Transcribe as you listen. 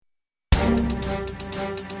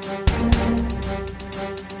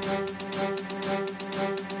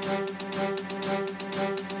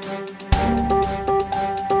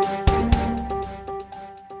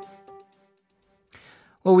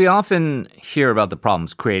we often hear about the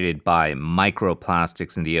problems created by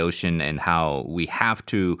microplastics in the ocean and how we have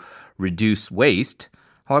to reduce waste.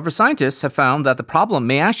 However, scientists have found that the problem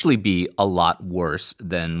may actually be a lot worse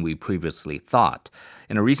than we previously thought.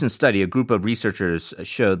 In a recent study, a group of researchers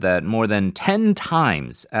showed that more than 10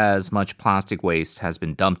 times as much plastic waste has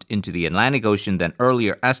been dumped into the Atlantic Ocean than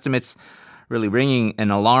earlier estimates, really ringing an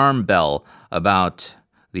alarm bell about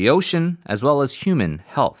the ocean as well as human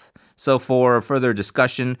health. So for further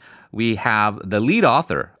discussion, we have the lead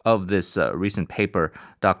author of this recent paper,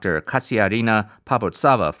 Dr. Katsiaryna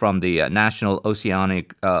Pabortsava from the National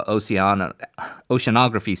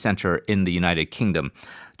Oceanography Centre in the United Kingdom,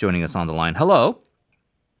 joining us on the line. Hello.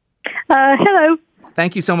 Hello.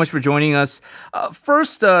 Thank you so much for joining us.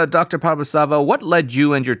 First, Dr. Pabortsava, what led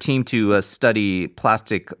you and your team to study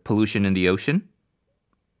plastic pollution in the ocean?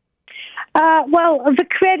 Well, the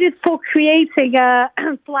credit for creating a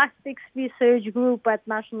plastics research group at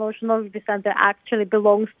National Oceanography Centre actually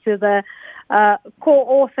belongs to the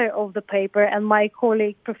co-author of the paper and my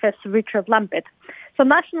colleague, Professor Richard Lampett. So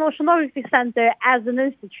National Oceanography Centre, as an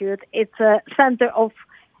institute, it's a centre of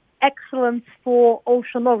excellence for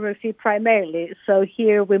oceanography primarily. So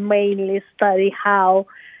here we mainly study how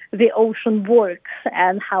the ocean works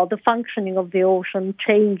and how the functioning of the ocean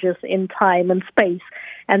changes in time and space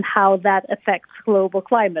and how that affects global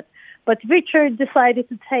climate. But Richard decided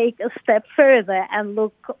to take a step further and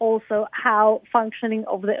look also how functioning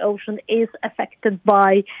of the ocean is affected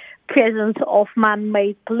by presence of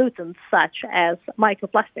man-made pollutants such as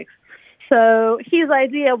microplastics. So his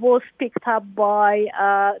idea was picked up by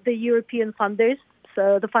the European funders.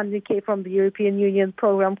 So the funding came from the European Union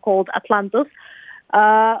program called Atlantis,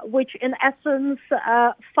 which in essence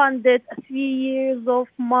funded 3 years of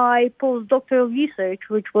my postdoctoral research,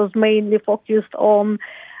 which was mainly focused on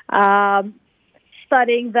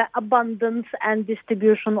studying the abundance and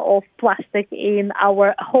distribution of plastic in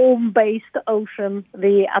our home-based ocean,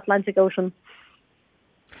 the Atlantic Ocean.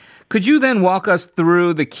 Could you then walk us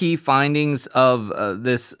through the key findings of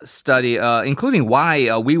this study, including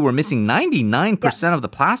why we were missing 99% of the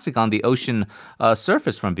plastic on the ocean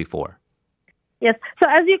surface from before? Yes. So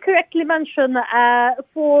as you correctly mentioned,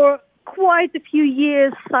 for quite a few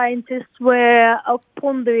years, scientists were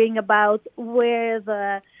pondering about where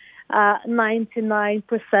the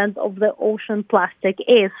 99% of the ocean plastic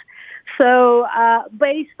is. So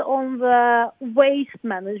based on the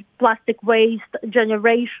plastic waste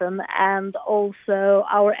generation and also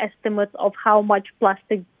our estimates of how much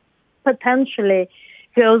plastic potentially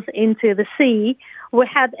goes into the sea, we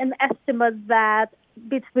had an estimate that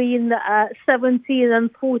between 17 and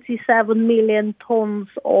 47 million tons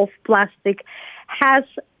of plastic has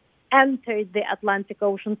entered the Atlantic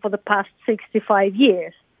Ocean for the past 65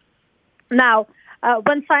 years. Now,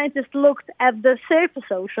 when scientists looked at the surface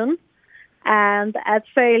ocean and at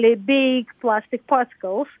fairly big plastic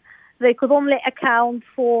particles, they could only account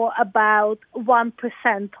for about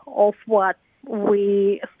 1% of what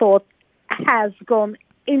we thought has gone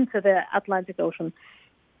into the Atlantic Ocean.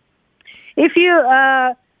 If you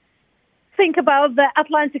think about the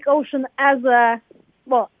Atlantic Ocean as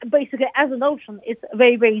basically as an ocean, it's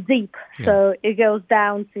very, very deep. Yeah. So it goes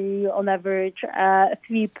down to, on average,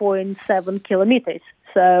 3.7 kilometers.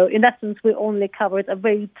 So in essence, we only covered a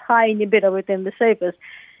very tiny bit of it in the surface,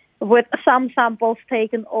 with some samples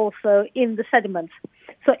taken also in the sediments.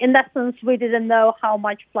 So in essence, we didn't know how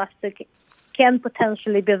much plastic can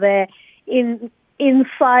potentially be there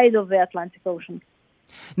inside of the Atlantic Ocean.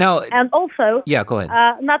 Now, and also, go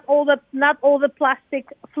ahead. Not all the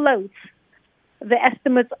plastic floats. The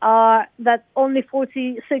estimates are that only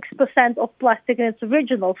 46% of plastic in its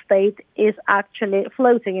original state is actually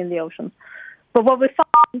floating in the ocean. But what we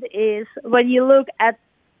found is when you look at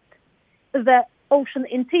the ocean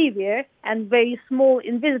interior and very small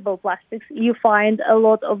invisible plastics, you find a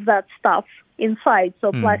lot of that stuff inside.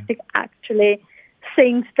 So plastic actually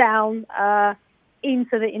sinks down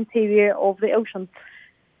into the interior of the ocean.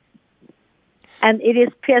 And it is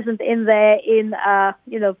present in there in,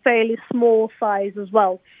 fairly small size as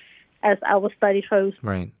well, as our study shows.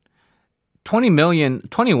 Right.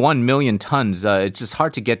 21 million tons. It's just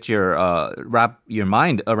hard to get wrap your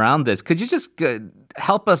mind around this. Could you just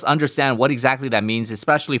help us understand what exactly that means,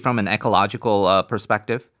 especially from an ecological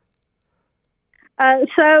perspective?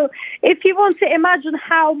 So if you want to imagine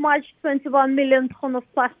how much 21 million ton of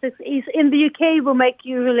plastics is, in the UK we make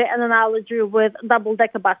usually an analogy with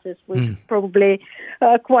double-decker buses, which probably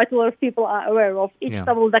quite a lot of people are aware of. Each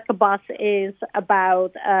double-decker bus is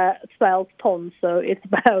about 12 tons, so it's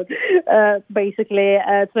about basically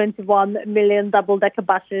 21 million double-decker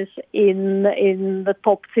buses in the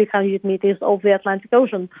top 300 meters of the Atlantic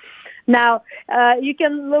Ocean. Now, you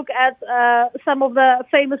can look at some of the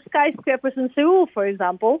famous skyscrapers in Seoul, for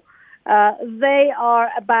example. They are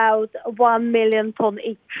about 1 million ton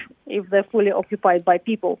each if they're fully occupied by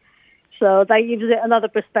people. So that gives you another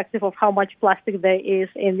perspective of how much plastic there is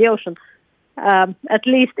in the ocean, at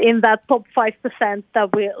least in that top 5%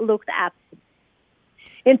 that we looked at.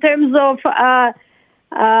 In terms of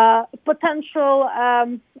potential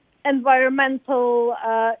environmental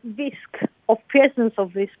risk of presence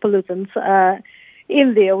of these pollutants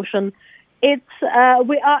in the ocean,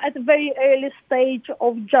 we are at a very early stage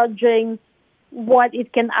of judging what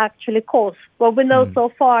it can actually cause. What we know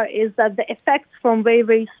so far is that the effects from very,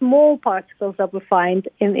 very small particles that we find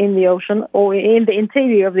in the ocean or in the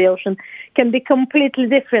interior of the ocean can be completely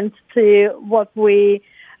different to what we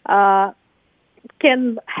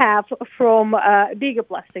can have from bigger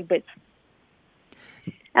plastic bits.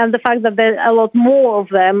 And the fact that there's a lot more of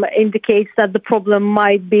them indicates that the problem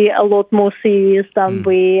might be a lot more serious than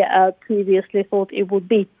we previously thought it would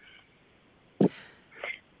be.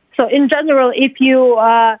 So in general, if you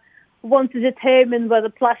want to determine whether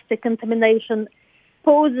plastic contamination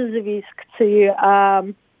poses a risk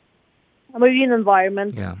to marine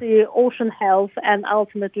environment, to ocean health, and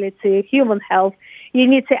ultimately to human health, you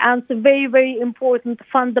need to answer very, very important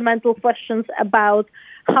fundamental questions about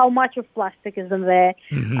how much of plastic is in there,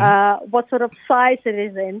 what sort of size it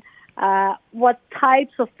is in, what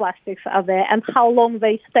types of plastics are there, and how long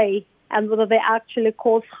they stay, and whether they actually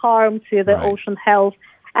cause harm to the ocean health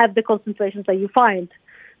at the concentrations that you find.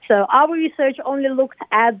 So our research only looked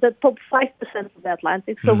at the top 5% of the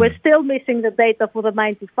Atlantic, so we're still missing the data for the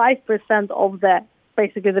 95% of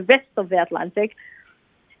basically the rest of the Atlantic.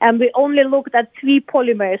 And we only looked at 3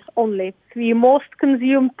 polymers only, 3 most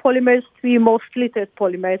consumed polymers, 3 most littered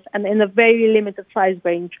polymers, and in a very limited size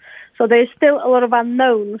range. So there's still a lot of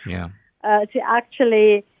unknowns to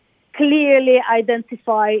actually clearly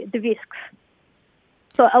identify the risks.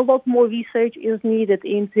 So a lot more research is needed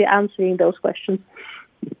into answering those questions.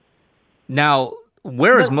 Now,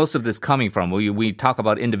 where is most of this coming from? We talk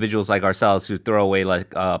about individuals like ourselves who throw away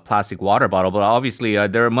like a plastic water bottle, but obviously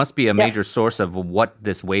there must be a major source of what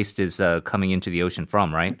this waste is coming into the ocean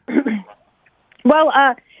from, right? Well,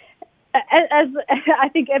 as I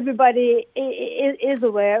think everybody is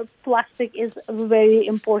aware, plastic is a very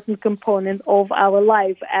important component of our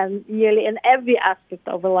life, and nearly in every aspect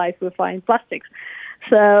of our life we find plastics.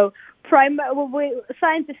 So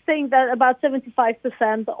scientists think that about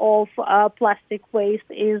 75% of plastic waste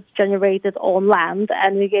is generated on land,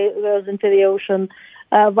 and it goes into the ocean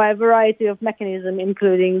by a variety of mechanisms,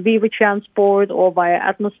 including river transport or via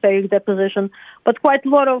atmospheric deposition. But quite a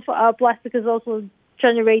lot of plastic is also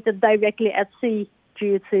generated directly at sea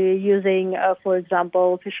due to using, for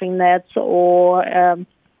example, fishing nets or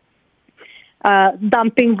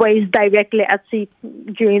dumping waste directly at sea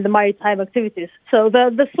during the maritime activities. So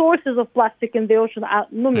the sources of plastic in the ocean are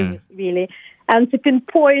numerous, really. And to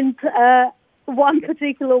pinpoint one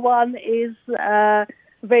particular one is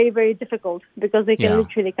very, very difficult because they can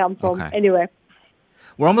literally come from anywhere.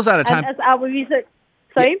 We're almost out of time. And as our research...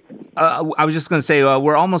 Sorry? I was just going to say,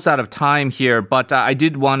 we're almost out of time here, but I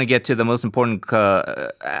did want to get to the most important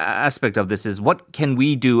aspect of this is what can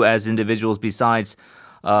we do as individuals besides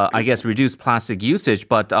I guess, reduce plastic usage,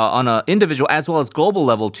 but on an individual as well as global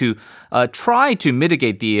level to try to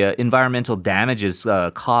mitigate the environmental damages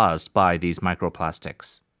caused by these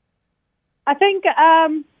microplastics? I think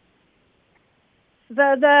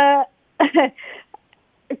the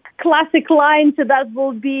classic line to that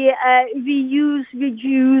will be reuse,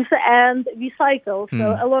 reduce, and recycle.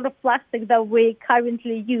 So a lot of plastic that we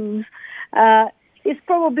currently use is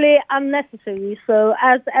probably unnecessary. So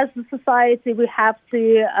as a society, we have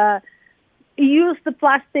to use the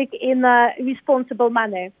plastic in a responsible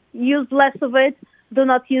manner. Use less of it. Do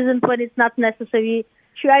not use it when it's not necessary.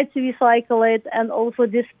 Try to recycle it and also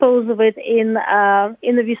dispose of it in a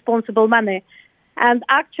responsible manner. And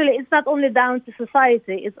actually, it's not only down to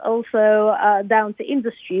society, it's also down to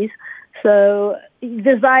industries. So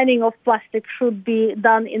designing of plastic should be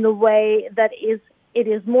done in a way that it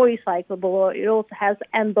is more recyclable, or it also has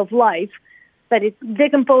end of life, that it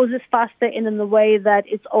decomposes faster and in a way that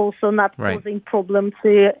it's also not causing problems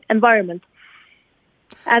to environment.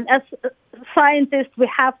 And as scientists, we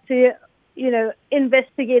have to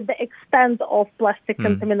investigate the extent of plastic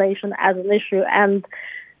contamination as an issue. And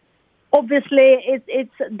obviously,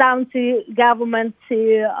 it's down to government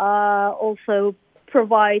to also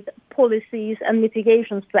provide policies and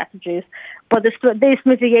mitigation strategies. But these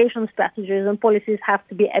mitigation strategies and policies have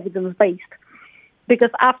to be evidence-based.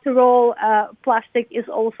 Because after all, plastic is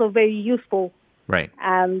also very useful. Right.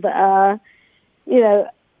 And,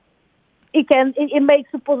 it makes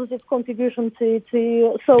a positive contribution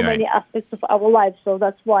to so many aspects of our lives. So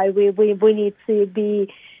that's why we need to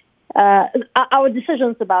be, our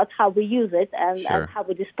decisions about how we use it and how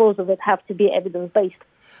we dispose of it have to be evidence-based.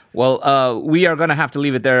 Well, we are going to have to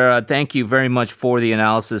leave it there. Thank you very much for the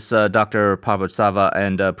analysis, Dr. Pabortsava,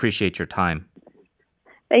 and appreciate your time.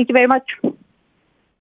 Thank you very much.